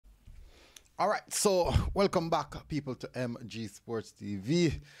All right, so welcome back, people, to MG Sports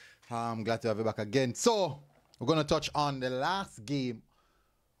TV. I'm glad to have you back again. So we're going to touch on the last game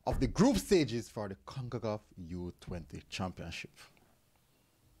of the group stages for the Concacaf U20 Championship.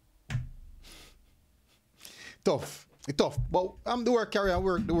 Tough, but the work carry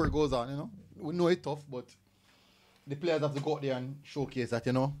on, the work goes on, you know. We know it's tough, but the players have to go out there and showcase that,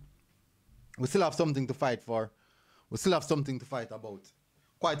 you know. We still have something to fight for. We still have something to fight about.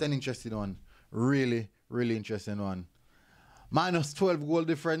 Quite an interesting one. Really interesting one. Minus 12 goal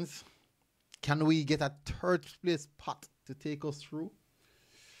difference. Can we get a third place pot to take us through?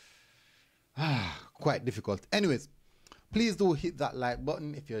 Quite difficult. Anyways, please do hit that like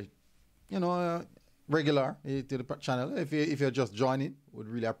button if you're, regular to the channel. If you're just joining, would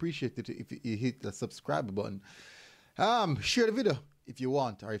really appreciate it if you hit the subscribe button. Share the video if you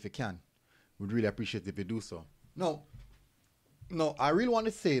want or if you can. Would really appreciate it if you do so. No, I really want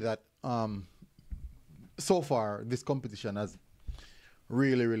to say that so far this competition has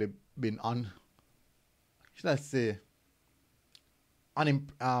really been I've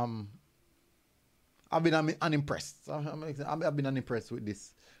been unimpressed. I've been unimpressed with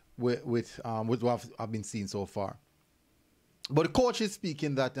this, with what I've been seeing so far. But the coach is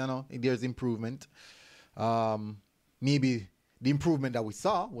speaking that there's improvement. Maybe the improvement that we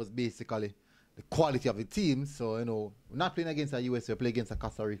saw was basically the quality of the team. So we're not playing against a USA, we play against a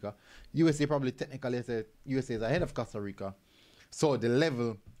Costa Rica. USA probably technically USA is ahead of Costa Rica, so the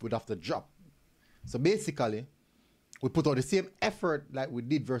level would have to drop. So basically, we put out the same effort like we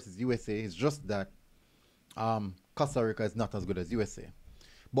did versus USA. It's just that Costa Rica is not as good as USA.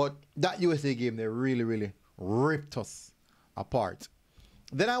 But that USA game, they really ripped us apart.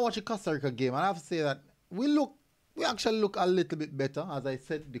 Then I watched the Costa Rica game, and I have to say that we actually look a little bit better. As I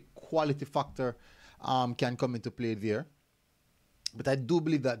said, the quality factor can come into play there. But I do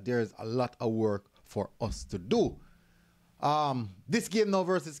believe that there's a lot of work for us to do. This game now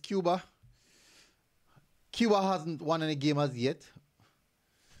versus Cuba. Cuba hasn't won any game as yet.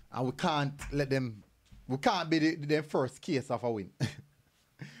 And we can't be the first case of a win.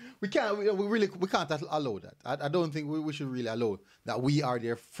 we can't allow that. I don't think we should really allow that we are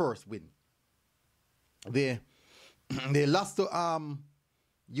their first win. They lost to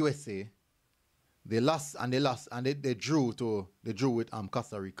USA. They drew with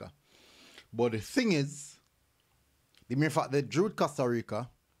Costa Rica. But the thing is, the mere fact they drew with Costa Rica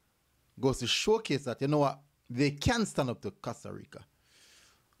goes to showcase that, you know what, they can stand up to Costa Rica.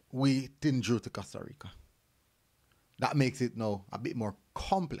 We didn't draw to Costa Rica. That makes it now a bit more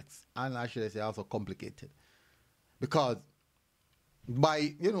complex, and I should say also complicated. Because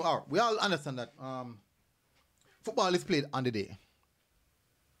we all understand that football is played on the day.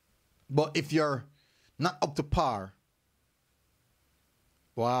 But if you're not up to par,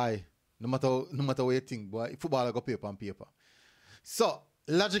 why? No matter what you think, boy, football will go paper on paper. So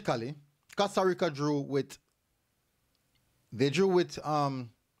logically, Costa Rica drew with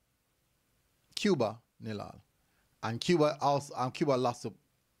Cuba 0-0. And Cuba lost to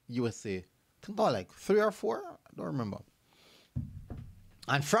USA. I think like 3 or 4. I don't remember.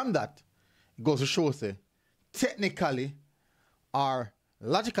 And from that, it goes to show say, technically or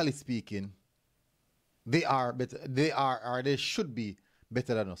logically speaking, they are better. They should be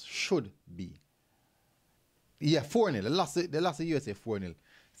better than us. Should be. Yeah, 4-0. They lost to USA 4-0.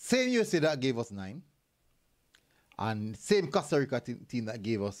 Same USA that gave us 9. And same Costa Rica team that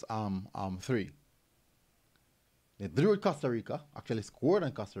gave us 3. They drew with Costa Rica, actually scored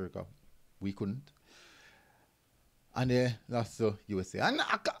on Costa Rica. We couldn't. And they lost to USA. And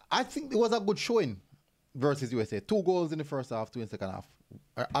I think it was a good showing versus USA. 2 goals in the first half, 2 in the second half.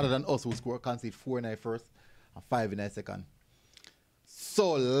 Other than us who conceded 4 in the first and 5 in the second.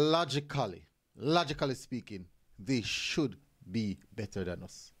 So logically speaking, they should be better than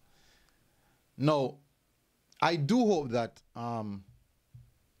us. Now, I do hope that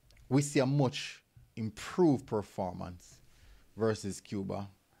we see a much improved performance versus Cuba.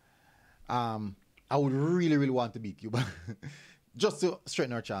 I would really want to beat Cuba just to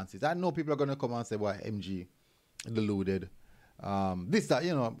straighten our chances. I know people are going to come and say, why MG deluded. This, that,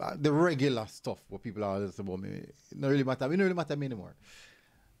 the regular stuff what people are always about me. It don't really matter. It don't really matter to me anymore.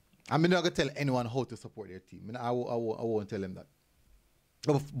 I'm not going to tell anyone how to support their team. I won't tell them that.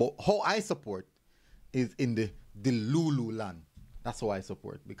 But how I support is in the Lulu land. That's how I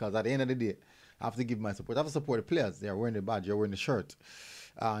support. Because at the end of the day, I have to give my support. I have to support the players. They're wearing the badge, they're wearing the shirt.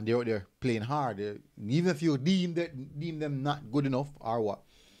 And they're out there playing hard. Even if you deem them not good enough or what,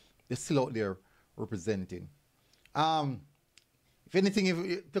 they're still out there representing. If anything, if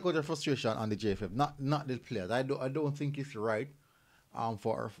you take out their frustration on the JFF, not the players. I don't think it's right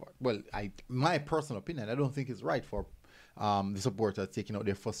Well, my personal opinion, I don't think it's right for the supporters taking out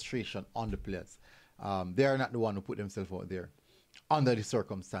their frustration on the players. They are not the one who put themselves out there under the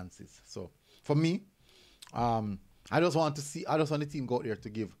circumstances. So for me, I just want the team go out there to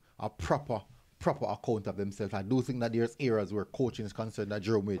give a proper account of themselves. I do think that there's areas where coaching is concerned that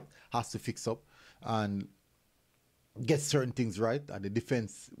Jerome Wade has to fix up and get certain things right. And the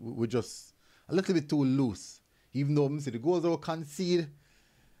defense, we're just a little bit too loose. Even though the goals will concede,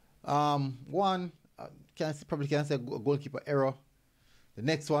 one, probably can't say a goalkeeper error. The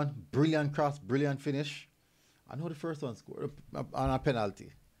next one, brilliant cross, brilliant finish. I know the first one scored on a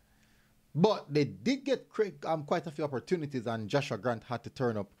penalty. But they did get quite a few opportunities, and Joshua Grant had to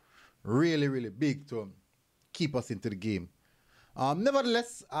turn up really, really big to keep us into the game.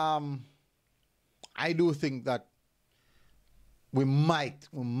 Nevertheless, I do think that we might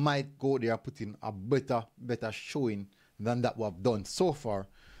go there and put in a better showing than that we've done so far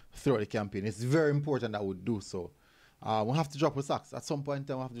throughout the campaign. It's very important that we do so. We'll have to drop a socks. At some point in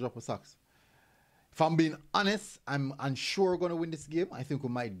time, we'll have to drop a socks. If I'm being honest, I'm unsure we're going to win this game. I think we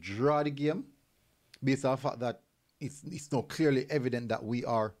might draw the game based on the fact that it's not clearly evident that we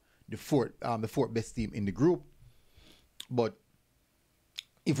are the fourth best team in the group. But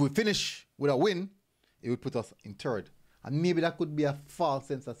if we finish with a win, it would put us in third. And maybe that could be a false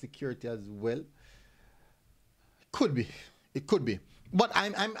sense of security as well. It could be. But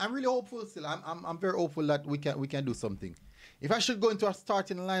I'm really hopeful still. I'm very hopeful that we can do something. If I should go into our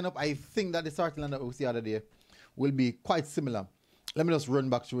starting lineup, I think that the starting lineup we see the other day will be quite similar. Let me just run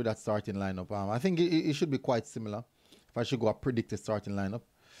back through that starting lineup. I think it should be quite similar. If I should go and predict the starting lineup.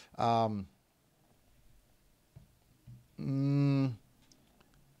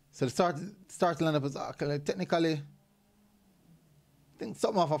 So the starting lineup is technically, I think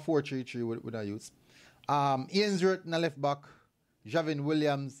something of a 4-3-3 would I use. Ian Zurich in the left back, Javin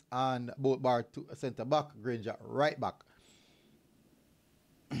Williams and Bolt Bar to centre back, Granger right back.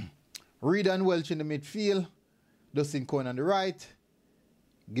 Reed and Welch in the midfield, Dustin Cohen on the right,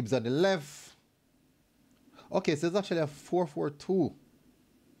 Gibbs on the left. Okay, so it's actually a 4-4-2.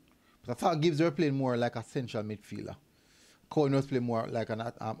 But I thought Gibbs were playing more like a central midfielder. Cohen was playing more like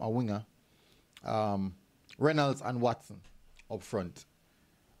a winger. Reynolds and Watson up front.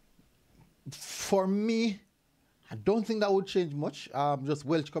 For me, I don't think that would change much. Just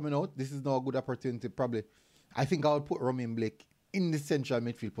Welch coming out. This is now a good opportunity, probably. I think I would put Romain Blake in the central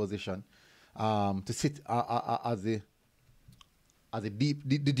midfield position to sit as a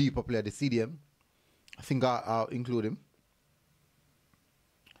deeper player, the CDM. I think I'll include him.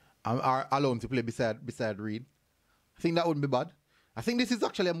 I'll allow him to play beside Reed. I think that wouldn't be bad. I think this is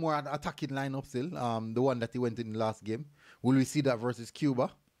actually a more attacking lineup still. The one that he went in the last game. Will we see that versus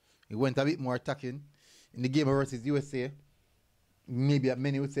Cuba? He went a bit more attacking. In the game versus USA, maybe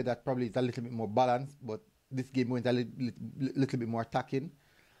many would say that probably it's a little bit more balanced, but this game went a little bit more attacking.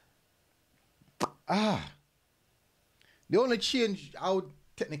 The only change I would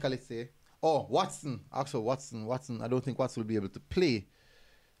technically say, Watson. Actually, Watson. I don't think Watson will be able to play.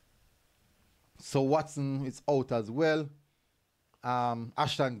 So Watson is out as well.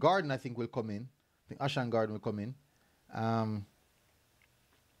 Ashton Garden, I think, will come in. I think Ashton Garden will come in.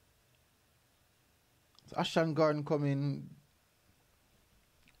 So Ashton Garden come in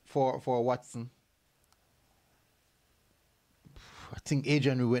for Watson. I think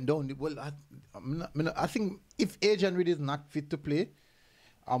Adrian Reed went down. Well, I think if Adrian Reed is not fit to play,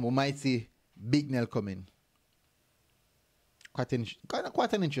 we might see Big Nell come in. Quite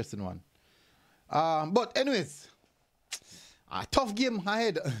an interesting one. But anyways, a tough game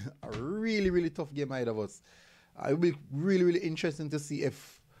ahead. A really, really tough game ahead of us. It will be really, really interesting to see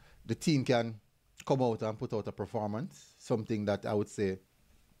if the team can come out and put out a performance. Something that I would say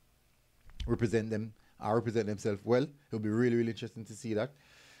represent themselves well. It will be really, really interesting to see that.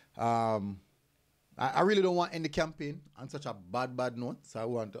 I really don't want to end the campaign on such a bad note. So I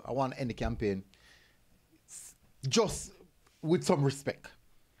want to end the campaign just with some respect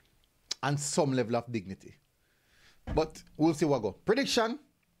and some level of dignity. But we'll see what go. Prediction.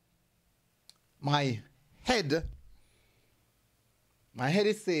 My head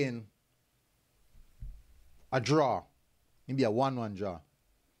is saying a draw. Maybe a 1-1 draw.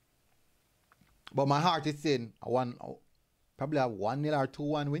 But my heart is saying probably a 1-0 or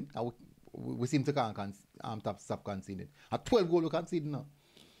 2-1 win. We seem to can't stop conceding. A 12 goal we conceded now.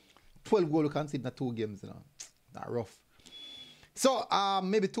 12 goal we conceded in 2 games, That's rough. So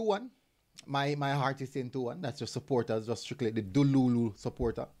maybe 2-1. My heart is saying 2-1. That's just supporters, just strictly the Dululu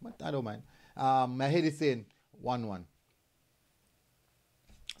supporter. But I don't mind. My head is saying 1-1.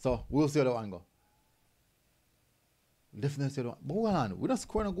 So we'll see how that one go. Definitely say, but hold on, we don't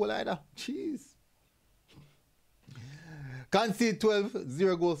score no goal either. Jeez. Concede 12,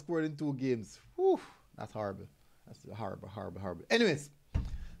 0 goals scored in 2 games. Whew, that's horrible. That's horrible, horrible, horrible. Anyways,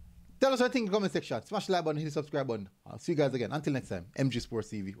 tell us what you think in the comment section. Smash the like button, hit the subscribe button. I'll see you guys again. Until next time, MG Sports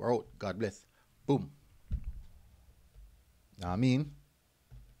TV. We're out. God bless. Boom. I mean.